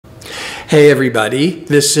Hey everybody,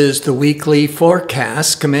 this is the weekly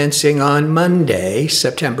forecast commencing on Monday,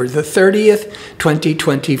 September the 30th,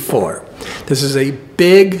 2024. This is a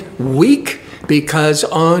big week because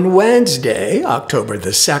on Wednesday, October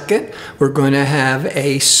the 2nd, we're going to have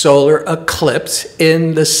a solar eclipse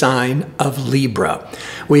in the sign of Libra.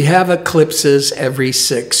 We have eclipses every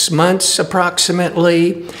 6 months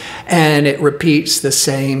approximately, and it repeats the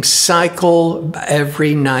same cycle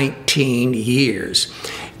every 19 years.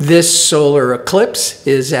 This solar eclipse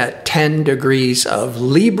is at 10 degrees of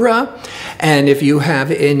Libra, and if you have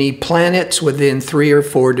any planets within 3 or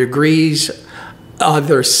 4 degrees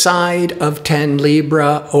other side of 10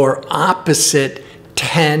 Libra or opposite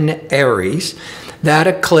 10 Aries, that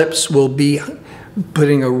eclipse will be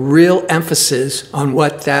putting a real emphasis on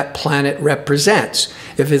what that planet represents.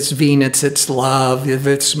 If it's Venus, it's love. If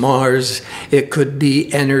it's Mars, it could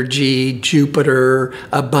be energy, Jupiter,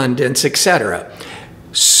 abundance, etc.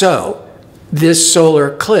 So, this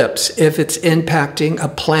solar eclipse, if it's impacting a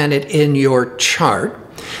planet in your chart,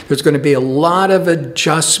 there's going to be a lot of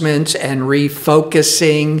adjustments and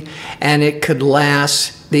refocusing, and it could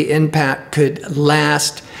last, the impact could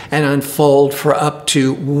last and unfold for up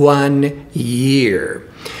to 1 year.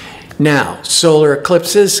 Now, solar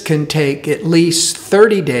eclipses can take at least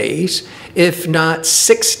 30 days, if not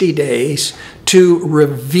 60 days, to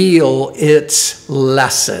reveal its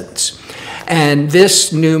lessons. And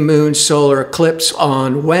this new moon solar eclipse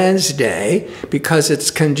on Wednesday, because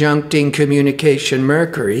it's conjuncting communication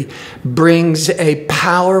Mercury, brings a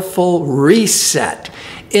powerful reset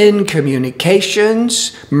in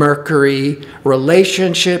communications, Mercury,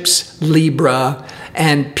 relationships, Libra,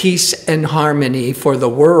 and peace and harmony for the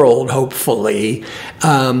world, hopefully.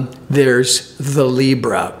 There's the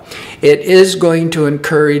Libra. It is going to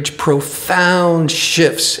encourage profound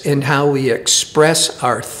shifts in how we express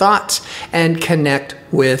our thoughts and connect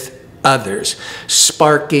with others,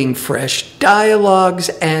 sparking fresh dialogues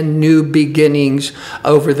and new beginnings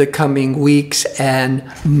over the coming weeks and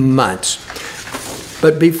months.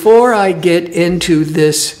 But before I get into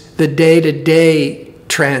this, the day-to-day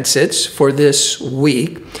transits for this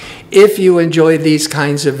week, if you enjoy these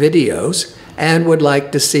kinds of videos and would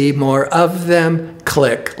like to see more of them,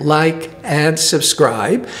 click like and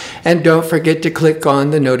subscribe. And don't forget to click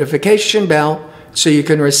on the notification bell so you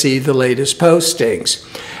can receive the latest postings.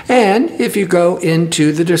 And if you go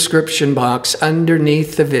into the description box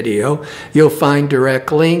underneath the video, you'll find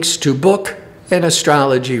direct links to book an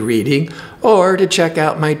astrology reading or to check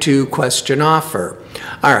out my 2-question offer.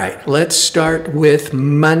 All right, let's start with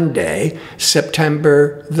Monday,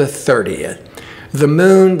 September the 30th. The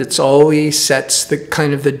moon, that's always sets the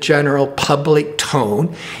kind of the general public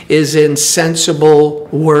tone, is in sensible,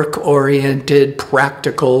 work-oriented,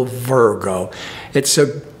 practical Virgo. It's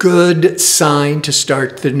a good sign to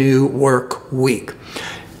start the new work week.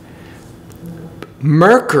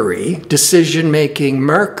 Mercury, decision-making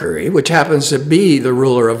Mercury, which happens to be the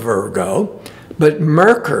ruler of Virgo, but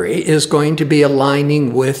Mercury is going to be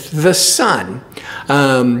aligning with the sun.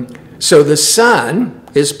 So the sun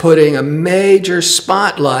is putting a major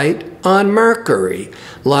spotlight on Mercury.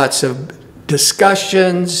 Lots of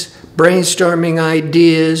discussions, brainstorming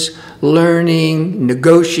ideas, learning,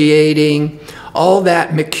 negotiating, all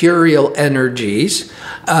that mercurial energies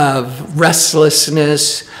of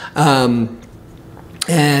restlessness,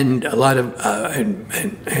 and a lot of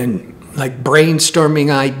like brainstorming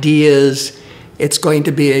ideas. It's going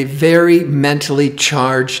to be a very mentally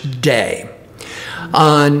charged day.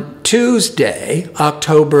 On Tuesday,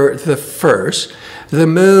 October the 1st, the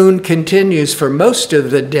moon continues for most of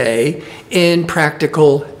the day in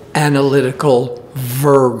practical, analytical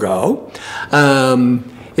Virgo.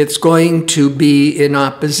 It's going to be in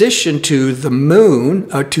opposition to the moon,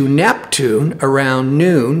 or to Neptune, around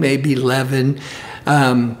noon, maybe 11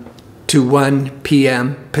 to 1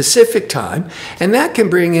 p.m. Pacific time. And that can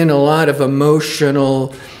bring in a lot of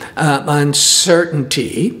emotional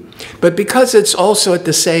uncertainty. But because it's also at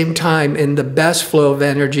the same time in the best flow of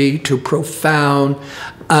energy to profound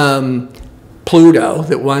Pluto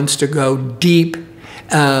that wants to go deep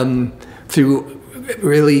through,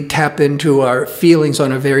 really tap into our feelings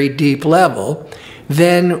on a very deep level,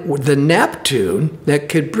 then the Neptune that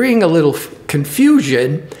could bring a little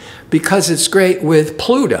confusion because it's great with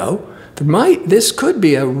Pluto, this could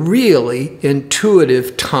be a really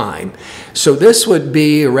intuitive time. So this would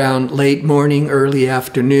be around late morning, early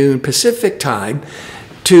afternoon Pacific time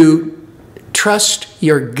to trust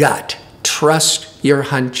your gut, trust your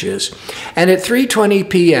hunches. And at 3:20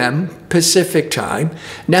 p.m. Pacific time,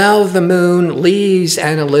 now the moon leaves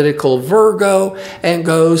analytical Virgo and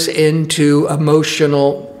goes into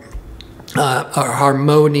emotional a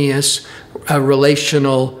harmonious,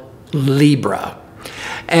 relational Libra.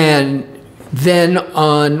 And then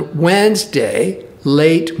on Wednesday,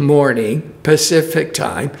 late morning, Pacific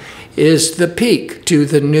time, is the peak to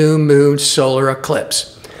the new moon solar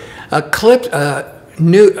eclipse. Eclipses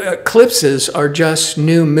are just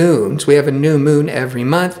new moons. We have a new moon every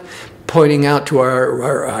month, pointing out to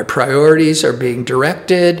our priorities are being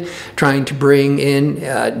directed, trying to bring in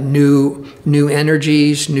new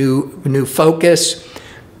energies, new focus.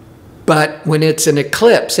 But when it's an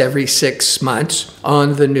eclipse every 6 months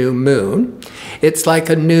on the new moon, it's like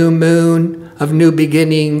a new moon of new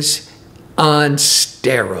beginnings on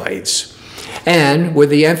steroids. And with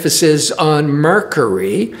the emphasis on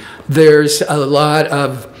Mercury, there's a lot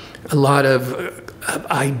of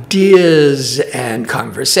ideas and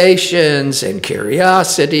conversations and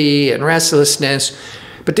curiosity and restlessness.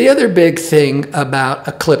 But the other big thing about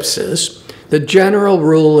eclipses, the general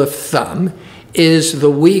rule of thumb, is the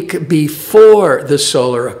week before the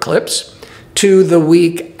solar eclipse to the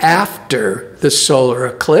week after the solar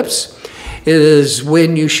eclipse is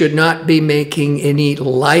when you should not be making any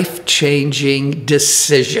life-changing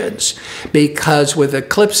decisions. Because with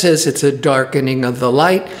eclipses, it's a darkening of the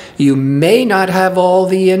light. You may not have all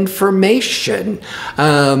the information,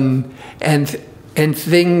 and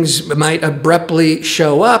things might abruptly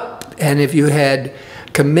show up. And if you had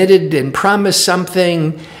committed and promised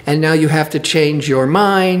something, and now you have to change your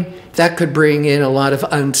mind, that could bring in a lot of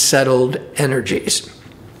unsettled energies.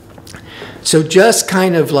 So just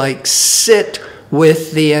kind of like sit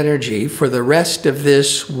with the energy for the rest of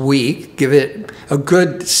this week, give it a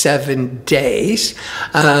good 7 days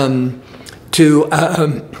to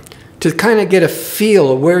kind of get a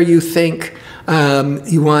feel of where you think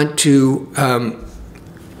you want to,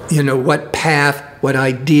 what path, what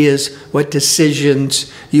ideas, what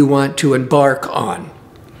decisions you want to embark on.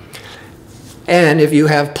 And if you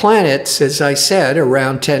have planets, as I said,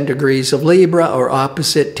 around 10 degrees of Libra or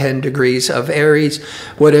opposite 10 degrees of Aries,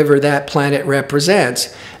 whatever that planet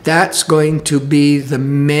represents, that's going to be the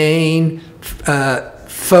main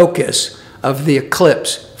focus of the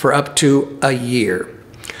eclipse for up to a year.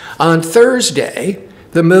 On Thursday,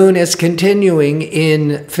 the moon is continuing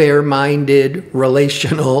in fair-minded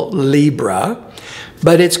relational Libra,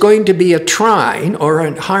 but it's going to be a trine or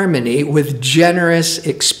in harmony with generous,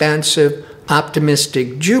 expansive,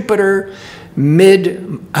 optimistic Jupiter,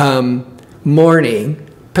 mid-morning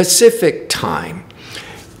Pacific time.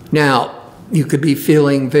 Now, you could be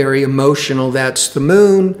feeling very emotional, that's the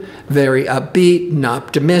moon, very upbeat and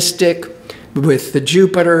optimistic with the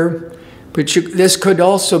Jupiter. But this could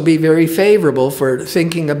also be very favorable for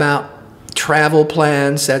thinking about travel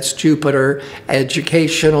plans, that's Jupiter,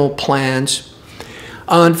 educational plans.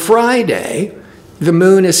 On Friday, the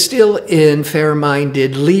moon is still in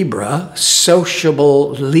fair-minded Libra,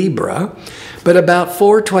 sociable Libra, but about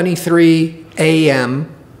 4:23 a.m.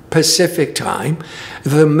 Pacific time,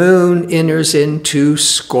 the moon enters into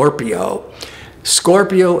Scorpio.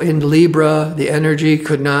 Scorpio in Libra, the energy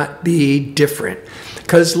could not be different,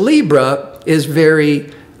 because Libra is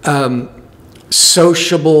very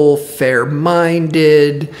sociable,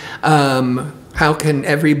 fair-minded. How can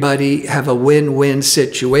everybody have a win-win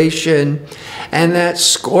situation? And that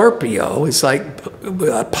Scorpio is like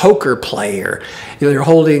a poker player. They're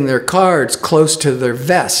holding their cards close to their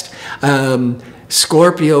vest.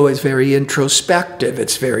 Scorpio is very introspective.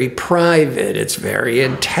 It's very private. It's very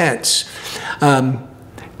intense.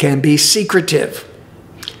 Can be secretive.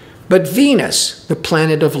 But Venus, the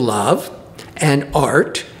planet of love and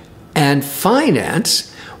art and finance,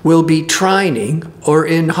 will be trining or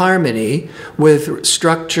in harmony with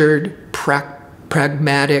structured,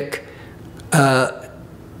 pragmatic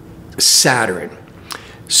Saturn.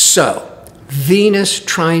 So, Venus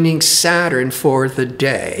trining Saturn for the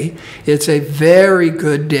day, it's a very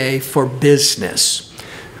good day for business,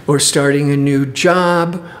 or starting a new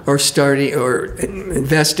job, or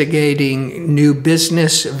investigating new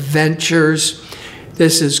business ventures.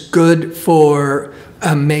 This is good for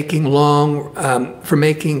making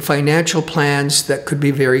financial plans that could be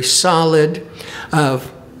very solid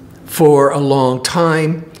for a long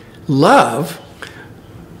time. Love,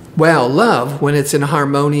 when it's in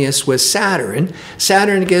harmonious with Saturn,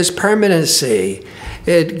 Saturn gives permanency.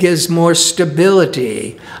 It gives more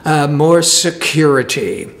stability, more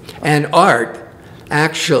security. And art,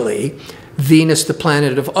 actually, Venus, the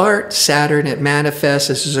planet of art, Saturn, it manifests.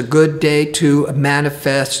 This is a good day to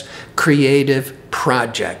manifest creative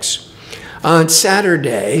projects. On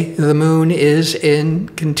Saturday, the moon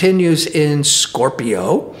continues in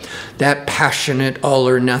Scorpio, that passionate all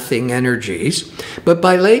or nothing energies. But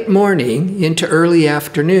by late morning into early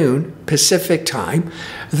afternoon, Pacific time,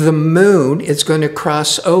 the moon is going to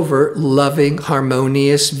cross over loving,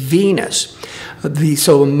 harmonious Venus.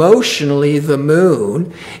 So emotionally, the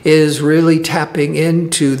moon is really tapping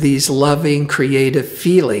into these loving, creative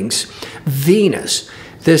feelings. Venus,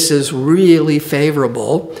 this is really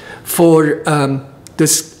favorable for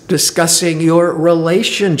discussing your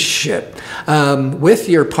relationship with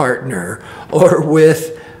your partner or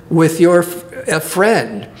with your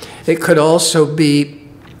friend. It could also be,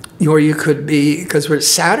 or you could be, because we're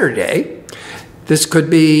Saturday, this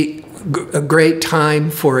could be a great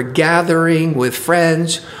time for a gathering with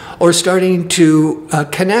friends or starting to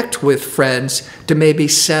connect with friends to maybe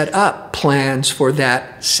set up plans for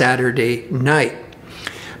that Saturday night.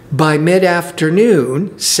 By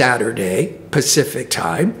mid-afternoon, Saturday, Pacific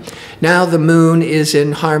time, now the moon is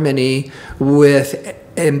in harmony with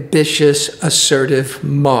ambitious, assertive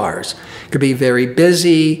Mars. It could be very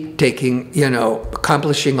busy,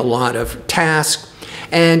 accomplishing a lot of tasks.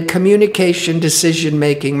 And communication,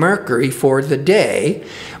 decision-making Mercury for the day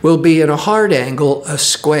will be in a hard angle, a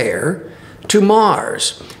square, to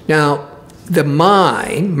Mars. Now, the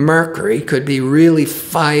mind, Mercury, could be really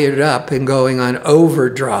fired up and going on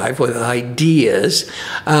overdrive with ideas.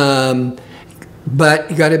 But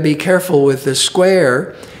you got to be careful with the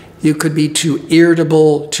square. You could be too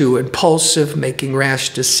irritable, too impulsive, making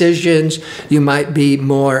rash decisions. You might be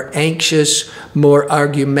more anxious, more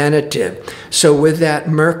argumentative. So with that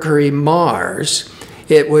Mercury-Mars,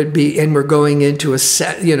 it would be, and we're going into a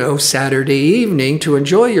Saturday evening to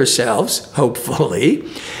enjoy yourselves, hopefully,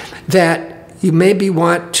 that you maybe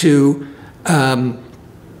want to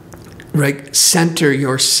center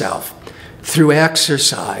yourself through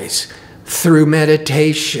exercise, through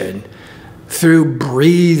meditation, through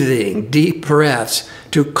breathing, deep breaths,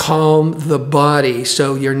 to calm the body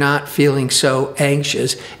so you're not feeling so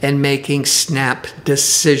anxious and making snap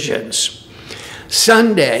decisions.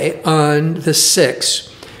 Sunday on the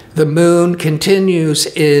 6th, the moon continues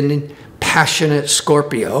in passionate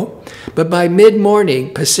Scorpio, but by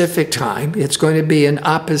mid-morning Pacific time, it's going to be in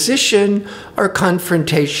opposition or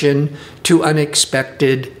confrontation to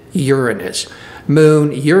unexpected Uranus.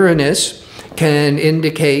 Moon Uranus can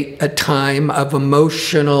indicate a time of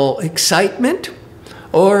emotional excitement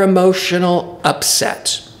or emotional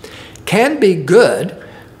upsets. Can be good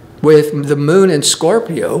with the moon in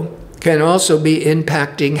Scorpio, can also be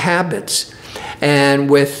impacting habits. And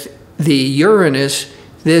with the Uranus,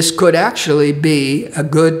 this could actually be a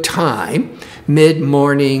good time,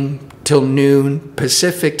 mid-morning till noon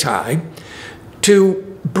Pacific time,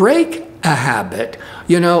 to break a habit,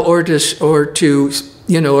 or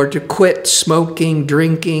to quit smoking,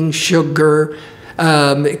 drinking, sugar,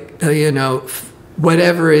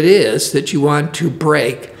 whatever it is that you want to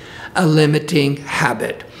break, a limiting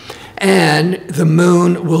habit. And the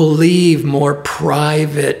moon will leave more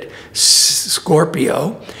private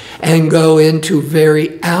Scorpio and go into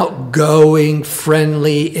very outgoing,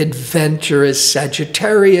 friendly, adventurous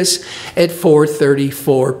Sagittarius at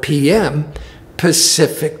 4:34 p.m.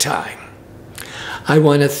 Pacific time. I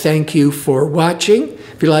want to thank you for watching.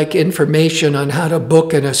 If you'd like information on how to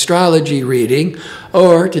book an astrology reading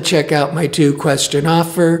or to check out my 2-question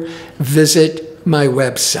offer, visit my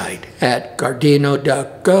website at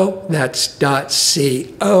gardino.co, that's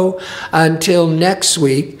 .co. Until next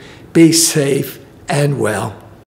week, be safe and well.